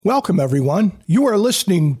Welcome, everyone. You are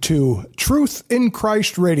listening to Truth in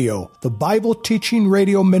Christ Radio, the Bible teaching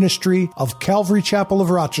radio ministry of Calvary Chapel of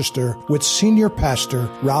Rochester with Senior Pastor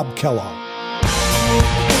Rob Kellogg.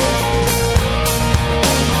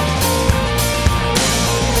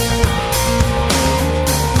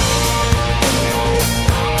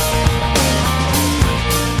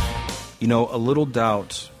 You know, a little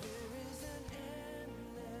doubt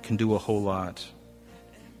can do a whole lot.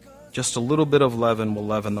 Just a little bit of leaven will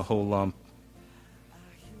leaven the whole lump.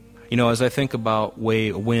 You know, as I think about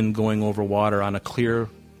wind going over water on a clear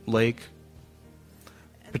lake,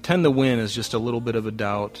 pretend the wind is just a little bit of a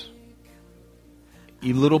doubt.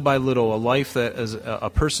 Little by little, a life that is a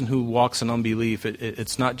person who walks in unbelief,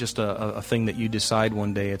 it's not just a thing that you decide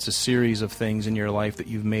one day. It's a series of things in your life that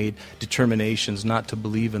you've made determinations not to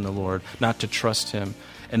believe in the Lord, not to trust Him.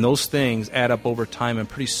 And those things add up over time, and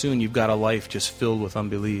pretty soon you've got a life just filled with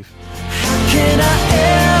unbelief. How can I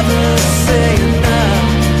ever say enough?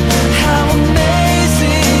 How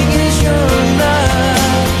amazing is your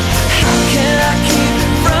love? How can I keep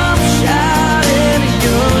from shouting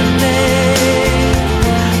your name?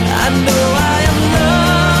 I know I am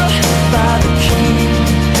loved by the King,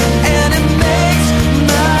 and it makes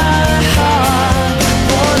my heart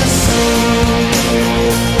wanna sing.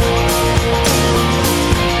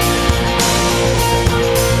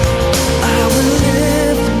 I will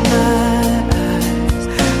lift my eyes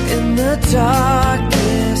in the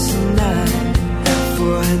darkest night,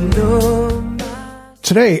 for I know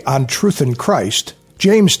Today on Truth in Christ,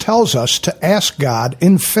 James tells us to ask God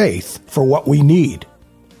in faith for what we need.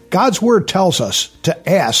 God's Word tells us to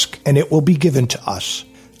ask and it will be given to us.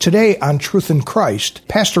 Today on Truth in Christ,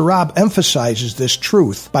 Pastor Rob emphasizes this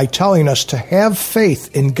truth by telling us to have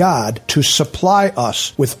faith in God to supply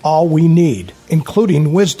us with all we need,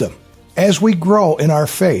 including wisdom. As we grow in our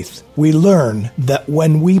faith, we learn that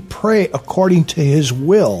when we pray according to His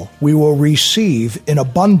will, we will receive in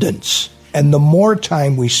abundance. And the more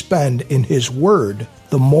time we spend in His Word,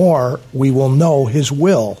 the more we will know His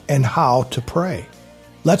will and how to pray.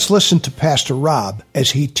 Let's listen to Pastor Rob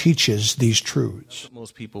as he teaches these truths.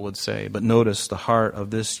 Most people would say, but notice the heart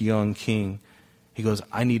of this young king. He goes,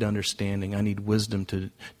 I need understanding, I need wisdom to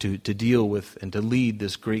deal with and to lead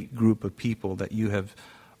this great group of people that you have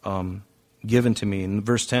given to me. In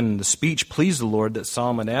verse 10, the speech pleased the Lord that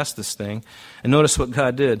Solomon asked this thing. And notice what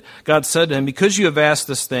God did. God said to him, because you have asked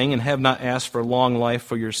this thing and have not asked for long life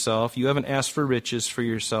for yourself, you haven't asked for riches for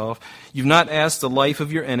yourself, you've not asked the life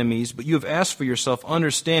of your enemies, but you have asked for yourself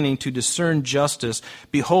understanding to discern justice.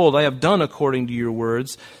 Behold, I have done according to your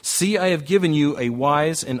words. See, I have given you a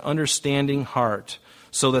wise and understanding heart,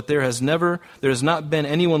 so that there has not been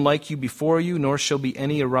anyone like you before you, nor shall be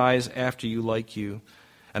any arise after you like you.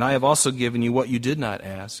 And I have also given you what you did not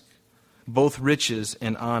ask, both riches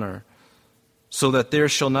and honor, so that there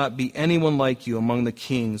shall not be anyone like you among the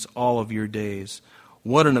kings all of your days.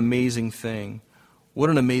 What an amazing thing. What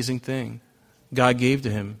an amazing thing God gave to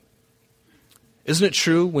him. Isn't it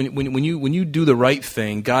true? When you do the right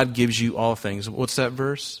thing, God gives you all things. What's that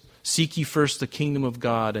verse? Seek ye first the kingdom of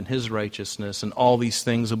God and His righteousness, and all these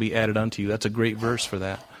things will be added unto you. That's a great verse for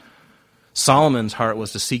that. Solomon's heart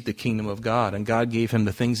was to seek the kingdom of God, and God gave him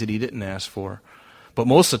the things that he didn't ask for. But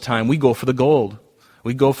most of the time, we go for the gold.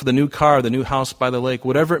 We go for the new car, the new house by the lake,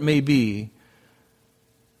 whatever it may be.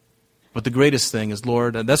 But the greatest thing is,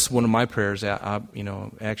 Lord, and that's one of my prayers,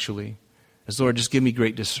 actually, is, Lord, just give me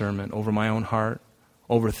great discernment over my own heart,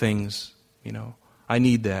 over things, I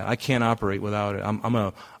need that. I can't operate without it.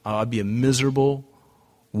 I'll be a miserable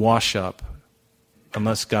wash-up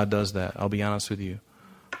unless God does that. I'll be honest with you.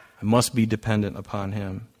 I must be dependent upon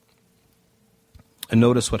Him. And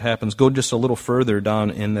notice what happens. Go just a little further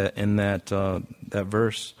down in that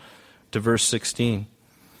verse, to verse 16.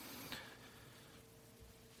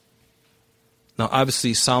 Now,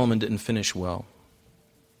 obviously, Solomon didn't finish well.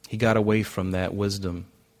 He got away from that wisdom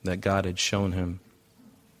that God had shown him.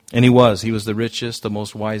 And he was the richest, the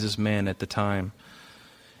most wisest man at the time.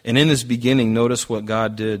 And in his beginning, notice what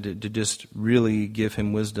God did to just really give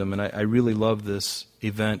him wisdom. And I really love this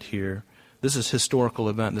event here. This is a historical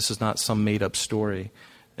event. This is not some made-up story.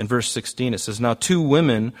 In verse 16, it says, Now 2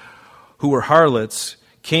 women who were harlots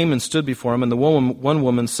came and stood before him. And one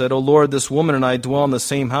woman said, O Lord, this woman and I dwell in the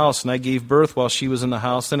same house, and I gave birth while she was in the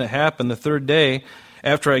house. And it happened the 3rd day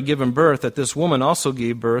after I had given birth that this woman also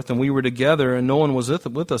gave birth, and we were together, and no one was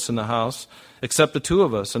with us in the house except the 2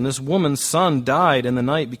 of us. And this woman's son died in the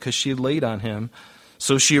night because she had laid on him.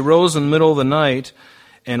 So she arose in the middle of the night,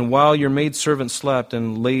 and while your maidservant slept,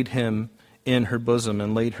 and laid him in her bosom,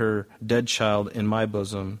 and laid her dead child in my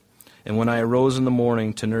bosom. And when I arose in the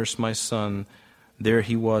morning to nurse my son, there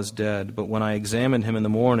he was dead. But when I examined him in the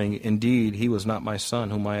morning, indeed, he was not my son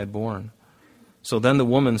whom I had borne. So then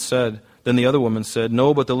the other woman said,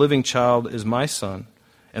 no, but the living child is my son,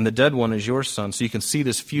 and the dead one is your son. So you can see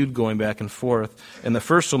this feud going back and forth. And the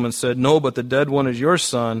first woman said, no, but the dead one is your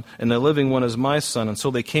son, and the living one is my son. And so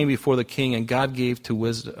they came before the king, and God gave to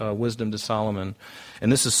wisdom to Solomon.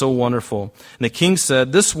 And this is so wonderful. And the king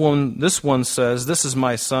said, this one says, this is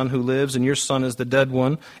my son who lives, and your son is the dead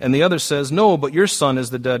one. And the other says, no, but your son is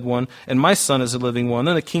the dead one, and my son is the living one.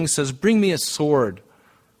 Then the king says, bring me a sword.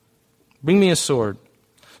 Bring me a sword.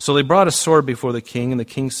 So they brought a sword before the king, and the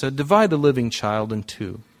king said, divide the living child in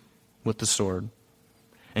two with the sword,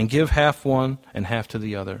 and give half one and half to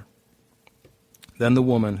the other. Then the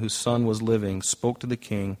woman whose son was living spoke to the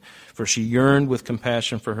king, for she yearned with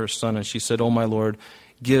compassion for her son, and she said, O my lord,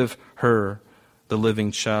 give her the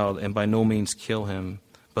living child, and by no means kill him.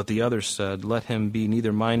 But the other said, let him be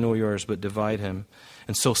neither mine nor yours, but divide him.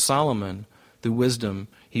 And so Solomon, through wisdom,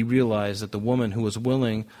 he realized that the woman who was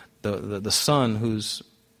willing, the son who's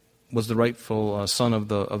was the rightful son of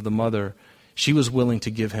the mother, she was willing to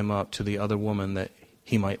give him up to the other woman that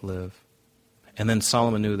he might live. And then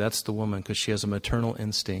Solomon knew that's the woman because she has a maternal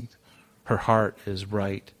instinct. Her heart is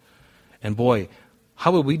right. And boy,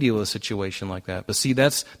 how would we deal with a situation like that? But see,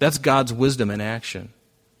 that's God's wisdom in action.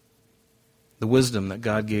 The wisdom that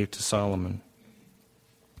God gave to Solomon.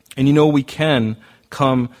 And you know, we can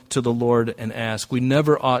come to the Lord and ask. We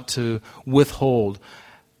never ought to withhold.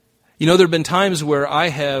 You know, there have been times where I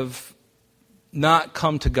have not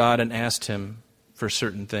come to God and asked Him for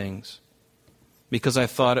certain things because I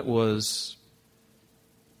thought it was,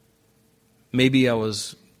 maybe I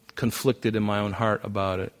was conflicted in my own heart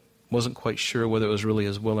about it. Wasn't quite sure whether it was really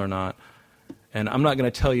His will or not. And I'm not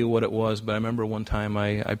going to tell you what it was, but I remember one time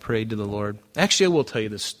I prayed to the Lord. Actually, I will tell you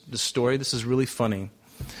this story. This is really funny.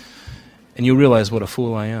 And you'll realize what a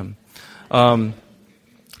fool I am.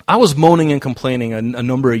 I was moaning and complaining a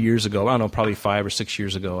number of years ago. I don't know, probably 5 or 6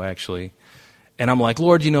 years ago, actually. And I'm like,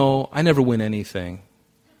 Lord, you know, I never win anything.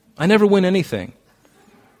 I never win anything.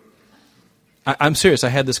 I'm serious. I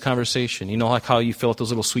had this conversation. You know, like how you fill out those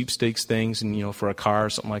little sweepstakes things and, you know, for a car or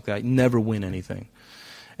something like that. I never win anything.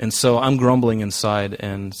 And so I'm grumbling inside.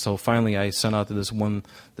 And so finally I sent out to this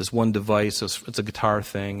one device. It's a guitar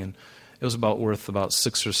thing. And it was worth about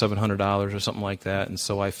 $600 or $700 or something like that. And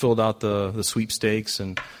so I filled out the sweepstakes,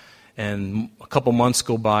 and a couple months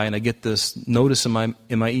go by, and I get this notice in my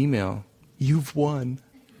email: "You've won.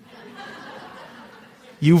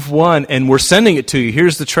 You've won, and we're sending it to you.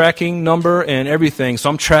 Here's the tracking number and everything." So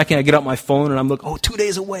I'm tracking. I get out my phone and I'm like, 2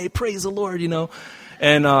 days away. Praise the Lord, you know.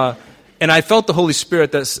 And I felt the Holy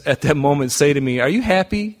Spirit at that moment say to me, "Are you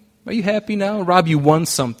happy? Are you happy now, Rob? You won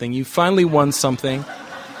something. You finally won something."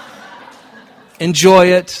 Enjoy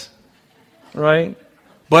it, right?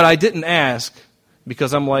 But I didn't ask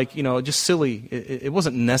because I'm like, you know, just silly. It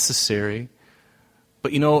wasn't necessary.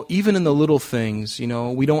 But, you know, even in the little things, you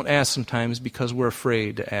know, we don't ask sometimes because we're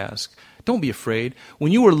afraid to ask. Don't be afraid.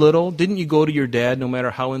 When you were little, didn't you go to your dad no matter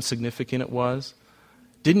how insignificant it was?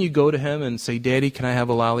 Didn't you go to him and say, "Daddy, can I have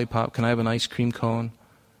a lollipop? Can I have an ice cream cone?"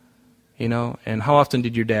 You know, and how often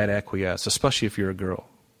did your dad acquiesce, especially if you're a girl?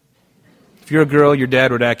 If you're a girl, your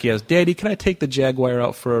dad would acquiesce. "Daddy, can I take the Jaguar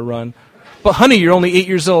out for a run?" "But honey, you're only 8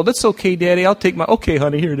 years old." "That's okay, Daddy. I'll take okay,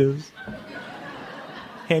 honey, here it is."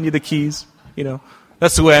 Hand you the keys, you know.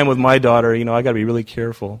 That's the way I am with my daughter. You know, I got to be really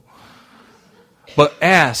careful. But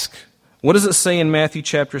ask. What does it say in Matthew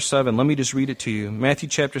chapter 7? Let me just read it to you. Matthew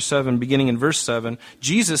chapter 7, beginning in verse 7.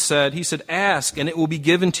 Jesus said, He said, "Ask, and it will be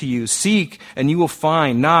given to you. Seek, and you will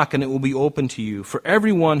find. Knock, and it will be open to you. For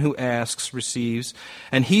everyone who asks receives,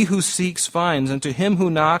 and he who seeks finds, and to him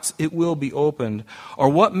who knocks it will be opened. Or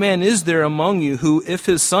what man is there among you who, if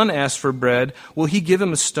his son asks for bread, will he give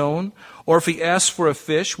him a stone? Or if he asks for a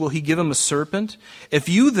fish, will he give him a serpent? If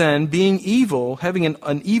you then, being evil, having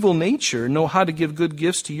an evil nature, know how to give good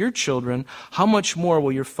gifts to your children, how much more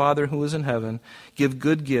will your Father who is in heaven give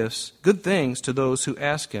good gifts, good things to those who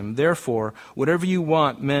ask Him? Therefore, whatever you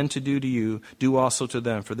want men to do to you, do also to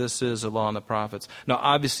them, for this is the law and the prophets." Now,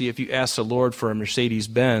 obviously, if you ask the Lord for a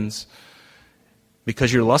Mercedes-Benz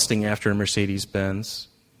because you're lusting after a Mercedes-Benz,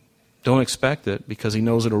 don't expect it because He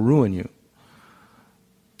knows it'll ruin you.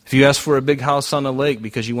 If you ask for a big house on the lake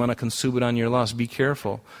because you want to consume it on your lust, be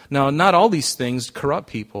careful. Now, not all these things corrupt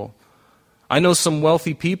people. I know some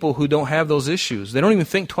wealthy people who don't have those issues. They don't even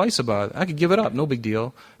think twice about it. I could give it up, no big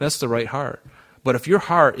deal. That's the right heart. But if your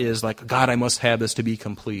heart is like, "God, I must have this to be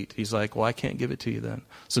complete," He's like, "Well, I can't give it to you then.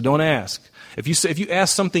 So don't ask. If you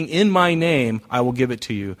ask something in my name, I will give it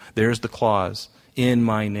to you." There's the clause, "in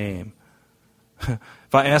my name."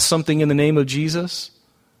 If I ask something in the name of Jesus,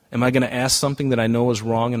 am I going to ask something that I know is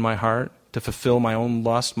wrong in my heart to fulfill my own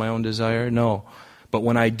lust, my own desire? No. But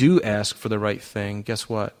when I do ask for the right thing, guess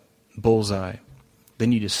what? Bullseye.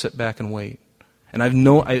 Then you just sit back and wait. And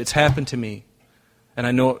it's happened to me. And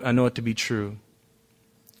I know it to be true.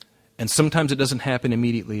 And sometimes it doesn't happen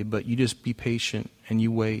immediately, but you just be patient and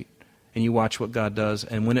you wait and you watch what God does.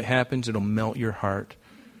 And when it happens, it'll melt your heart.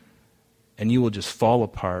 And you will just fall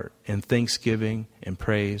apart in thanksgiving and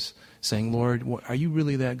praise, saying, Lord, are you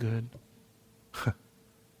really that good?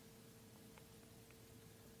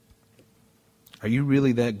 Are you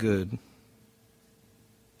really that good?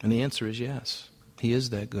 And the answer is yes. He is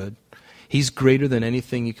that good. He's greater than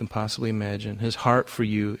anything you can possibly imagine. His heart for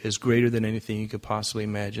you is greater than anything you could possibly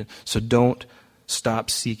imagine. So don't stop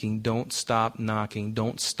seeking. Don't stop knocking.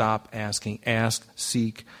 Don't stop asking. Ask,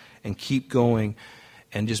 seek, and keep going.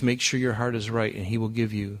 And just make sure your heart is right, and He will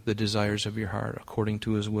give you the desires of your heart according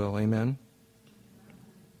to His will. Amen?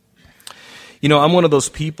 You know, I'm one of those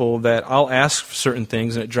people that I'll ask for certain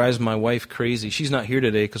things, and it drives my wife crazy. She's not here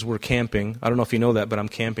today because we're camping. I don't know if you know that, but I'm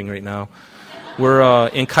camping right now. We're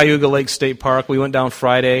in Cayuga Lake State Park. We went down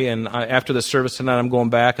Friday, and after the service tonight, I'm going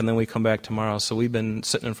back, and then we come back tomorrow. So we've been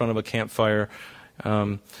sitting in front of a campfire.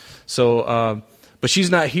 But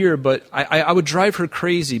she's not here, but I would drive her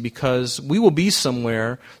crazy because we will be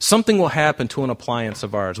somewhere. Something will happen to an appliance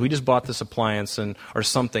of ours. We just bought this appliance or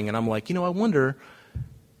something, and I'm like, I wonder...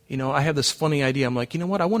 I have this funny idea. I'm like, you know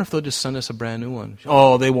what? I wonder if they'll just send us a brand new one.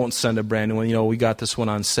 Oh, they won't send a brand new one. We got this one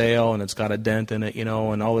on sale, and it's got a dent in it,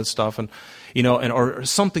 and all this stuff, or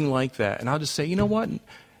something like that. And I'll just say, you know what?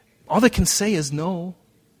 All they can say is no.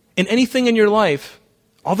 In anything in your life,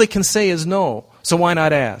 all they can say is no. So why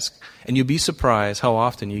not ask? And you'll be surprised how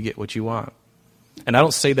often you get what you want. And I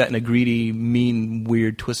don't say that in a greedy, mean,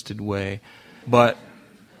 weird, twisted way, but,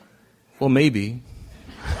 well, maybe.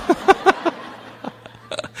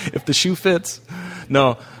 If the shoe fits.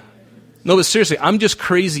 No, but seriously, I'm just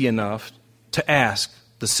crazy enough to ask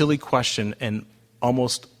the silly question, and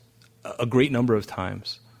almost a great number of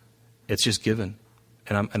times, it's just given.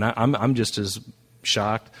 And I'm just as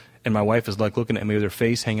shocked, and my wife is like looking at me with her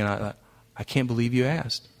face hanging out, like, I can't believe you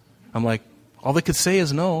asked. I'm like, all they could say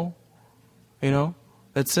is no.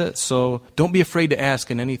 That's it. So don't be afraid to ask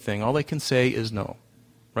in anything. All they can say is no.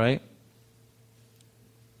 Right?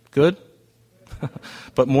 Good?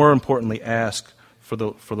 But more importantly, ask for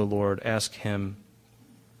the Lord. Ask Him.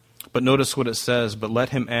 But notice what it says, but let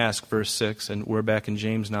him ask, verse 6, and we're back in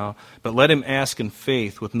James now. But let him ask in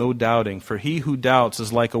faith with no doubting, for he who doubts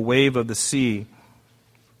is like a wave of the sea,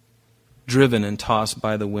 driven and tossed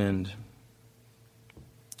by the wind.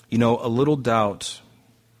 A little doubt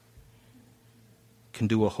can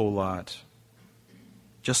do a whole lot.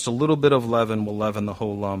 Just a little bit of leaven will leaven the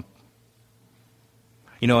whole lump.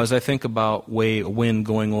 As I think about a wind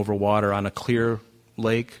going over water on a clear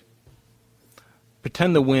lake,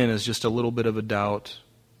 pretend the wind is just a little bit of a doubt.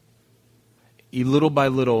 Little by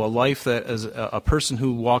little, a life that as a person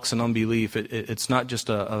who walks in unbelief, it's not just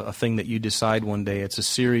a thing that you decide one day. It's a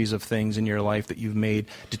series of things in your life that you've made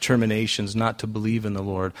determinations not to believe in the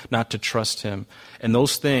Lord, not to trust Him. And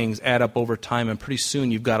those things add up over time, and pretty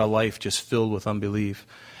soon you've got a life just filled with unbelief.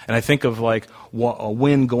 And I think of like a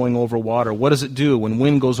wind going over water. What does it do? When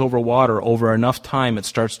wind goes over water, over enough time it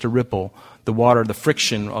starts to ripple. The water, the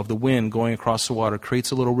friction of the wind going across the water creates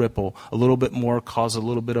a little ripple. A little bit more causes a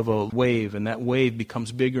little bit of a wave, and that wave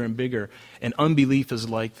becomes bigger and bigger. And unbelief is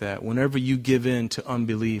like that. Whenever you give in to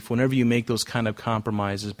unbelief, whenever you make those kind of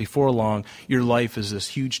compromises, before long, your life is this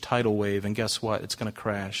huge tidal wave, and guess what? It's going to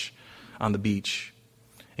crash on the beach.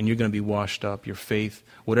 And you're going to be washed up. Your faith,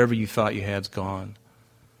 whatever you thought you had, is gone.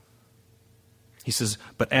 He says,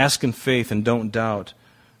 but ask in faith and don't doubt.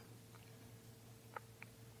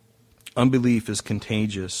 Unbelief is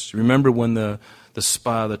contagious. Remember when the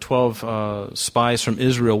 12 spies from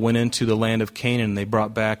Israel went into the land of Canaan and they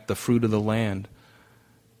brought back the fruit of the land.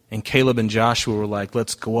 And Caleb and Joshua were like,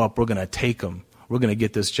 let's go up. We're going to take them. We're going to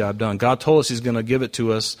get this job done. God told us He's going to give it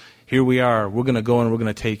to us. Here we are. We're going to go and we're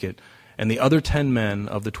going to take it. And the other 10 men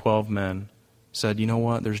of the 12 men said, you know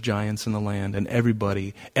what? There's giants in the land. And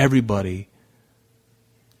everybody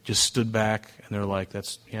just stood back and they're like,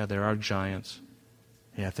 there are giants.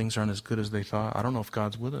 Yeah, things aren't as good as they thought. I don't know if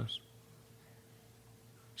God's with us.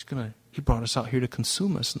 He brought us out here to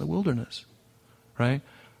consume us in the wilderness. Right?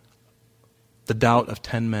 The doubt of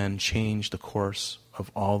 10 men changed the course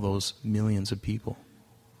of all those millions of people.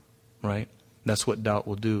 Right? That's what doubt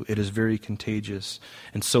will do. It is very contagious.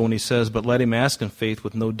 And so when he says, but let him ask in faith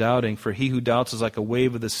with no doubting, for he who doubts is like a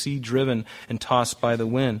wave of the sea driven and tossed by the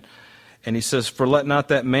wind. And he says, for let not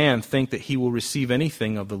that man think that he will receive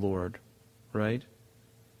anything of the Lord, right?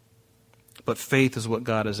 But faith is what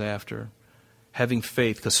God is after. Having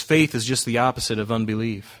faith, because faith is just the opposite of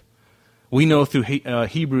unbelief. We know through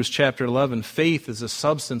Hebrews chapter 11, faith is the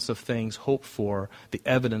substance of things hoped for, the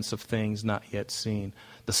evidence of things not yet seen.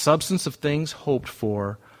 The substance of things hoped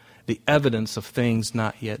for, the evidence of things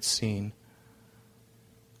not yet seen.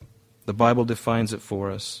 The Bible defines it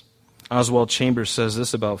for us. Oswald Chambers says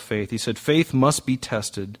this about faith. He said, faith must be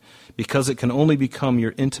tested because it can only become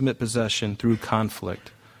your intimate possession through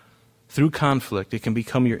conflict. Through conflict, it can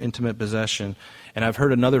become your intimate possession. And I've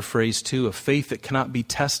heard another phrase too, a faith that cannot be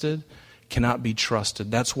tested cannot be trusted.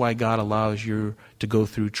 That's why God allows you to go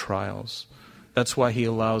through trials. That's why He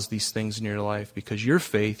allows these things in your life, because your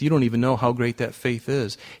faith, you don't even know how great that faith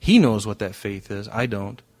is. He knows what that faith is. I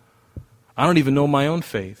don't. I don't even know my own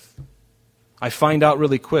faith. I find out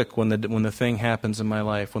really quick when the thing happens in my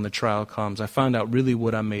life, when the trial comes. I find out really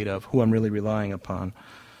what I'm made of, who I'm really relying upon.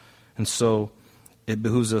 And so it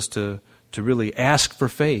behooves us to really ask for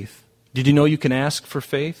faith. Did you know you can ask for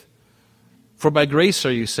faith? For by grace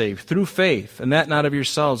are you saved, through faith, and that not of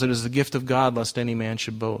yourselves. It is the gift of God, lest any man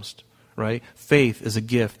should boast. Right? Faith is a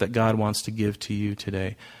gift that God wants to give to you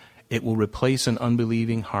today. It will replace an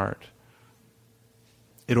unbelieving heart.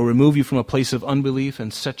 It'll remove you from a place of unbelief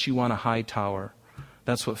and set you on a high tower.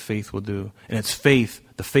 That's what faith will do. And it's faith,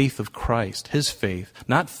 the faith of Christ, His faith.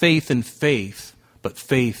 Not faith in faith, but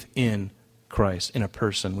faith in Christ, in a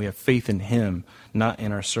person. We have faith in Him, not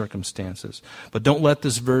in our circumstances. But don't let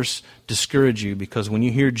this verse discourage you, because when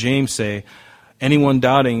you hear James say, anyone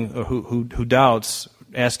doubting, or who doubts,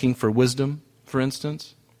 asking for wisdom, for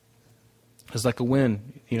instance, is like a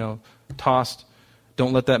wind, tossed.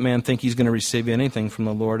 Don't let that man think he's going to receive anything from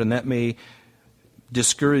the Lord, and that may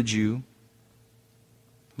discourage you,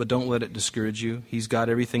 but don't let it discourage you. He's got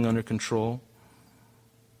everything under control.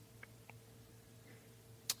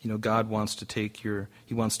 God wants to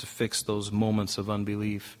He wants to fix those moments of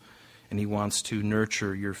unbelief, and He wants to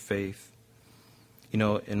nurture your faith.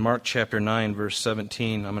 In Mark chapter 9, verse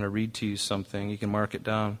 17, I'm going to read to you something. You can mark it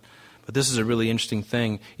down. But this is a really interesting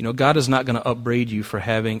thing. God is not going to upbraid you for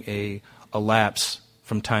having a lapse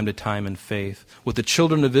from time to time in faith. With the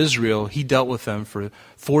children of Israel, He dealt with them for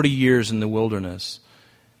 40 years in the wilderness.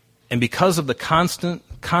 And because of the constant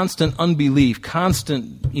unbelief,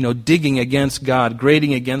 constant, digging against God,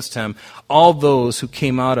 grating against Him, all those who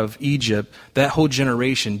came out of Egypt, that whole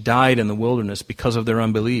generation died in the wilderness because of their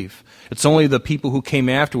unbelief. It's only the people who came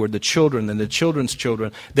afterward, the children and the children's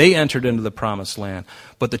children, they entered into the promised land.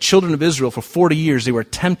 But the children of Israel, for 40 years, they were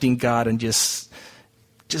tempting God and just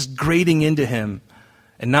grating into Him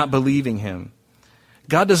and not believing Him.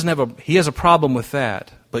 God He has a problem with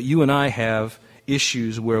that, but you and I have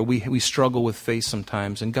issues where we struggle with faith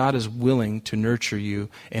sometimes, and God is willing to nurture you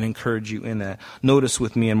and encourage you in that. Notice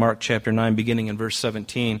with me in Mark chapter 9, beginning in verse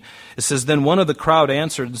 17, it says, Then one of the crowd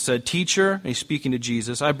answered and said, Teacher, and he's speaking to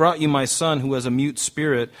Jesus, I brought you my son who has a mute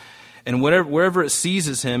spirit, and wherever it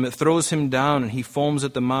seizes him, it throws him down, and he foams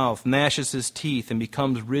at the mouth, gnashes his teeth, and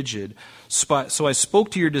becomes rigid. So I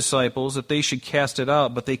spoke to your disciples that they should cast it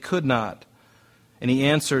out, but they could not. And he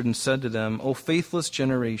answered and said to them, O faithless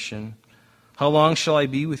generation, how long shall I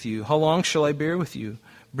be with you? How long shall I bear with you?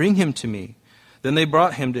 Bring him to me. Then they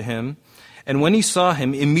brought him to him. And when he saw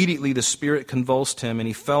him, immediately the spirit convulsed him, and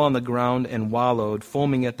he fell on the ground and wallowed,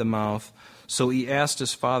 foaming at the mouth. So he asked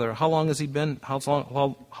his father, How long has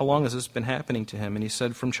this been happening to him? And he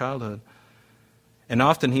said, From childhood. And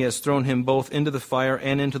often he has thrown him both into the fire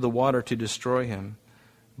and into the water to destroy him.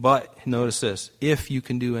 But, notice this, if you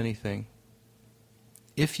can do anything.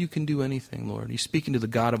 If you can do anything, Lord. He's speaking to the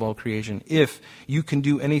God of all creation. If you can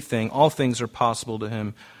do anything, all things are possible to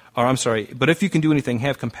him. But if you can do anything,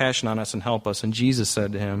 have compassion on us and help us. And Jesus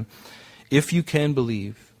said to him, If you can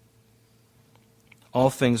believe, all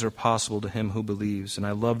things are possible to him who believes. And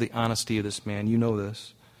I love the honesty of this man. You know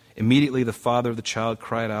this. Immediately the father of the child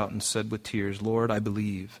cried out and said with tears, Lord, I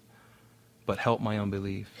believe, but help my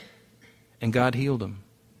unbelief. And God healed him.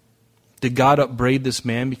 Did God upbraid this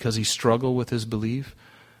man because he struggled with his belief?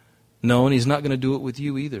 No, and He's not going to do it with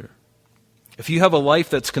you either. If you have a life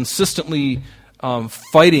that's consistently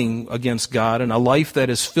fighting against God and a life that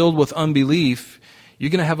is filled with unbelief, you're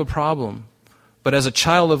going to have a problem. But as a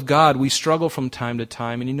child of God, we struggle from time to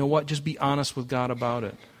time, and you know what? Just be honest with God about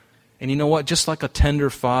it. And you know what? Just like a tender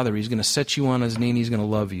father, He's going to set you on His knee and He's going to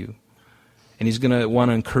love you. And He's going to want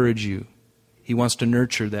to encourage you. He wants to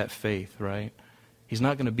nurture that faith, right? He's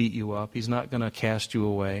not going to beat you up. He's not going to cast you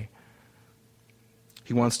away.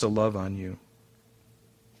 He wants to love on you.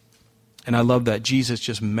 And I love that Jesus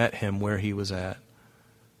just met him where he was at.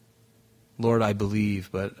 Lord, I believe,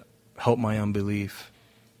 but help my unbelief.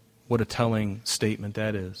 What a telling statement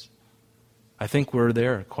that is. I think we're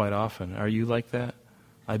there quite often. Are you like that?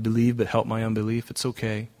 I believe, but help my unbelief. It's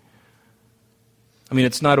okay. I mean,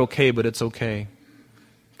 it's not okay, but it's okay.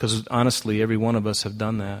 Because honestly, every one of us have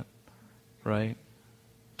done that, right?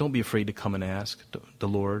 Don't be afraid to come and ask the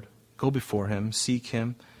Lord. Go before Him, seek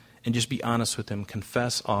Him, and just be honest with Him.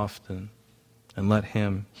 Confess often, and let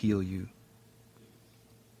Him heal you.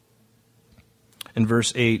 In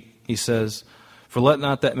verse 8, he says, "For let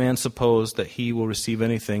not that man suppose that he will receive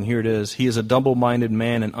anything." Here it is. "He is a double-minded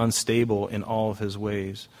man and unstable in all of his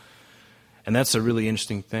ways." And that's a really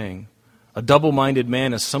interesting thing. A double-minded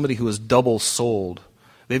man is somebody who is double-souled.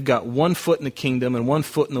 They've got one foot in the kingdom and one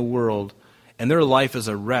foot in the world, and their life is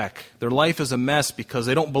a wreck. Their life is a mess because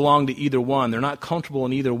they don't belong to either one. They're not comfortable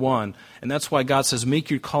in either one. And that's why God says, make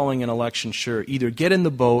your calling and election sure. Either get in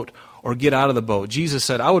the boat or get out of the boat. Jesus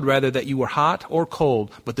said, I would rather that you were hot or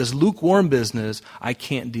cold, but this lukewarm business I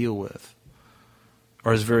can't deal with.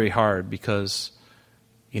 Or is very hard because,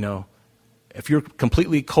 if you're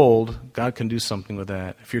completely cold, God can do something with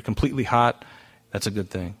that. If you're completely hot, that's a good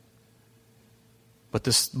thing. But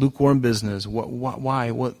this lukewarm business,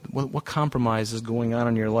 why? What compromise is going on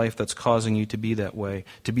in your life that's causing you to be that way,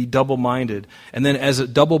 to be double-minded? And then as a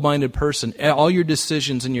double-minded person, all your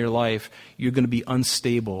decisions in your life, you're going to be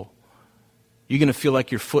unstable. You're going to feel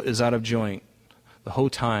like your foot is out of joint the whole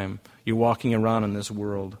time you're walking around in this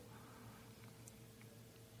world.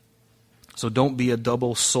 So don't be a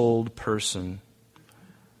double-souled person.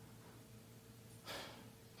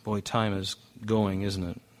 Boy, time is going,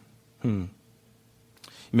 isn't it?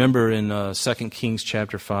 Remember in 2 Kings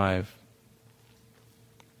chapter 5,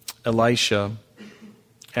 Elisha,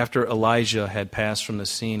 after Elijah had passed from the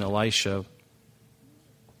scene, Elisha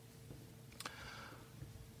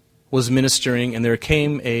was ministering, and there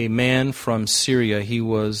came a man from Syria. He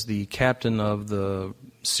was the captain of the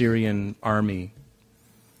Syrian army.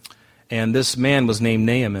 And this man was named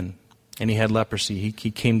Naaman, and he had leprosy. He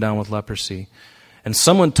came down with leprosy. And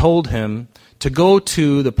someone told him to go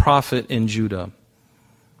to the prophet in Judah.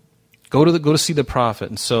 Go to see the prophet.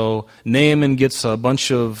 And so Naaman gets a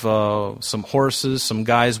bunch of some horses, some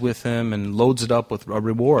guys with him, and loads it up with a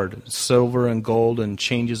reward, silver and gold and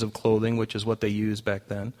changes of clothing, which is what they used back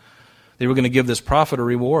then. They were going to give this prophet a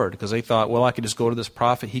reward because they thought, well, I could just go to this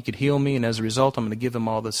prophet, he could heal me, and as a result, I'm going to give him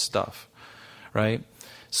all this stuff, right?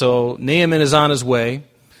 So Naaman is on his way.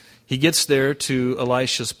 He gets there to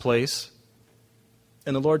Elisha's place,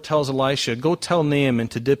 and the Lord tells Elisha, go tell Naaman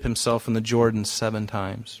to dip himself in the Jordan 7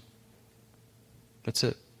 times. That's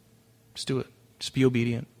it. Just do it. Just be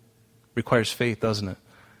obedient. Requires faith, doesn't it?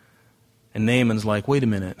 And Naaman's like, wait a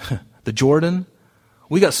minute. The Jordan?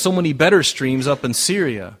 We got so many better streams up in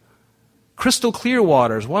Syria. Crystal clear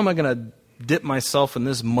waters. Why am I going to dip myself in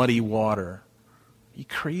this muddy water? Are you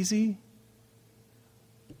crazy?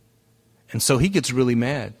 And so he gets really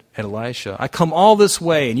mad at Elisha. I come all this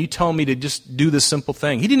way and you tell me to just do this simple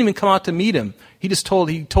thing. He didn't even come out to meet him. He told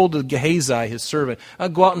Gehazi, his servant,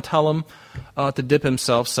 go out and tell him to dip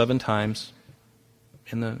himself 7 times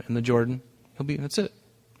in the Jordan. That's it.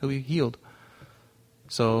 He'll be healed.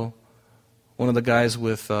 So one of the guys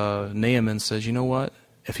with Naaman says, you know what?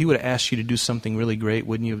 If he would have asked you to do something really great,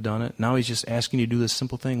 wouldn't you have done it? Now he's just asking you to do this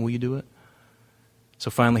simple thing. Will you do it?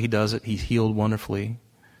 So finally he does it. He's healed wonderfully.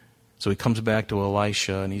 So he comes back to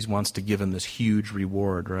Elisha and he wants to give him this huge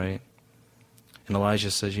reward, right? And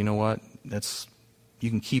Elijah says, you know what?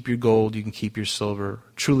 You can keep your gold, you can keep your silver.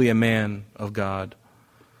 Truly a man of God.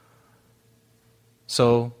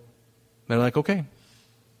 So they're like, okay,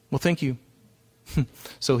 well, thank you.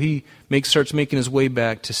 So he starts making his way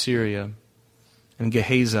back to Syria. And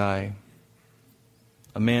Gehazi,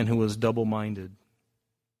 a man who was double-minded.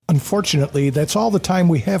 Unfortunately, that's all the time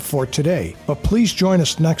we have for today. But please join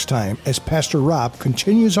us next time as Pastor Rob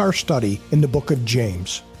continues our study in the book of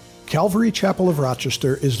James. Calvary Chapel of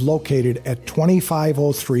Rochester is located at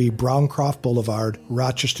 2503 Browncroft Boulevard,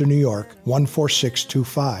 Rochester, New York,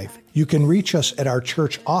 14625. You can reach us at our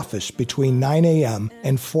church office between 9 a.m.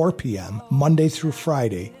 and 4 p.m. Monday through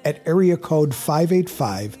Friday at area code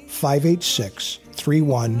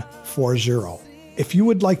 585-586-3140. If you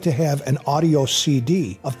would like to have an audio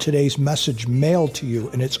CD of today's message mailed to you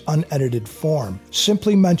in its unedited form,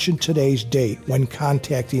 simply mention today's date when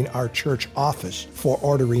contacting our church office for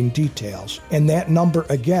ordering details. And that number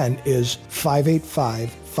again is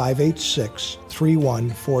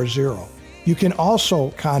 585-586-3140. You can also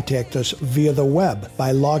contact us via the web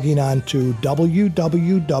by logging on to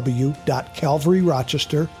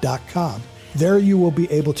www.calvaryrochester.com. There you will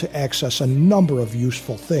be able to access a number of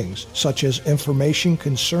useful things, such as information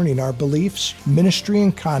concerning our beliefs, ministry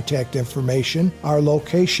and contact information, our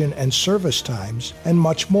location and service times, and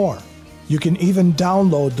much more. You can even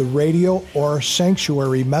download the radio or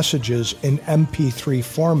sanctuary messages in MP3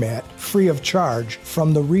 format free of charge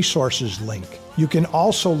from the resources link. You can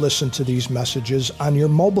also listen to these messages on your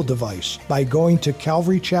mobile device by going to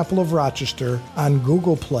Calvary Chapel of Rochester on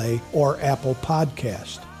Google Play or Apple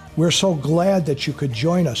Podcast. We're so glad that you could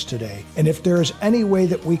join us today, and if there is any way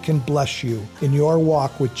that we can bless you in your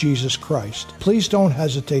walk with Jesus Christ, please don't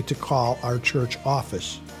hesitate to call our church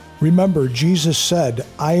office. Remember, Jesus said,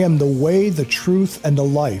 "I am the way, the truth, and the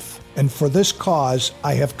life, and for this cause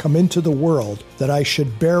I have come into the world, that I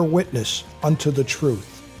should bear witness unto the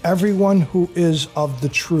truth. Everyone who is of the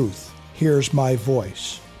truth hears my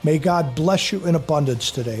voice." May God bless you in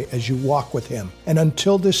abundance today as you walk with Him. And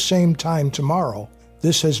until this same time tomorrow,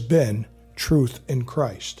 this has been Truth in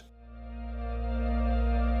Christ.